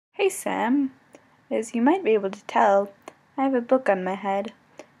Hey Sam, as you might be able to tell, I have a book on my head,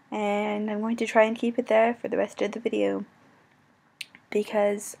 and I'm going to try and keep it there for the rest of the video,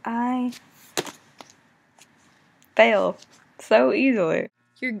 because I fail so easily.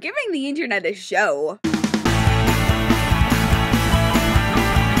 You're giving the internet a show.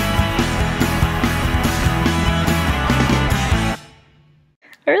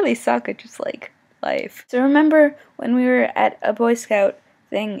 I really suck at just, life. So remember when we were at a Boy Scout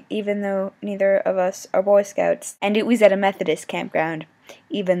thing, even though neither of us are Boy Scouts, and it was at a Methodist campground,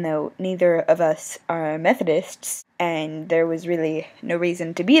 even though neither of us are Methodists, and there was really no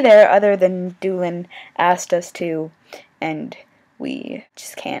reason to be there other than Doolin asked us to, and we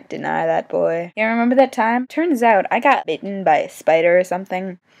just can't deny that boy. Yeah, remember that time? Turns out I got bitten by a spider or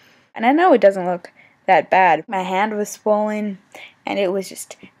something, and I know it doesn't look that bad. My hand was swollen, and it was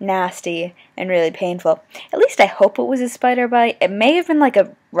just nasty and really painful. At least I hope it was a spider bite. It may have been like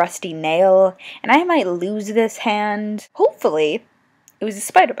a rusty nail, and I might lose this hand. Hopefully, it was a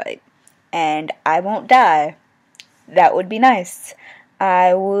spider bite, and I won't die. That would be nice.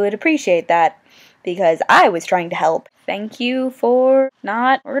 I would appreciate that, because I was trying to help. Thank you for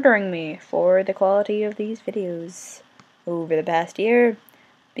not murdering me for the quality of these videos over the past year,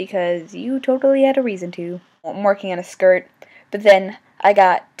 because you totally had a reason to. I'm working on a skirt, but then I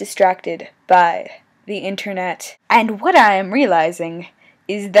got distracted by the internet. And what I am realizing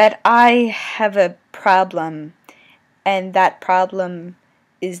is that I have a problem, and that problem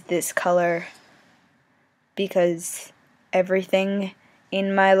is this color, because everything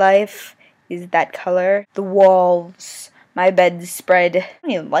in my life is that color. The walls, my bedspread, I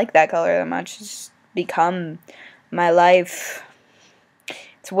don't even like that color that much. It's just become my life.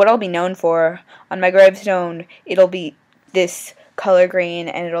 It's what I'll be known for. On my gravestone, it'll be this color green,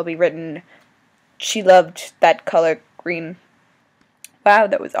 and it'll be written, "She loved that color green." Wow,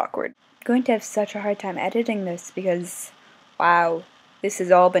 that was awkward. I'm going to have such a hard time editing this because, wow, this has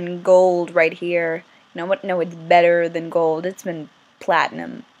all been gold right here. You know what? No, it's better than gold. It's been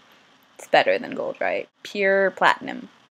platinum. It's better than gold, right? Pure platinum.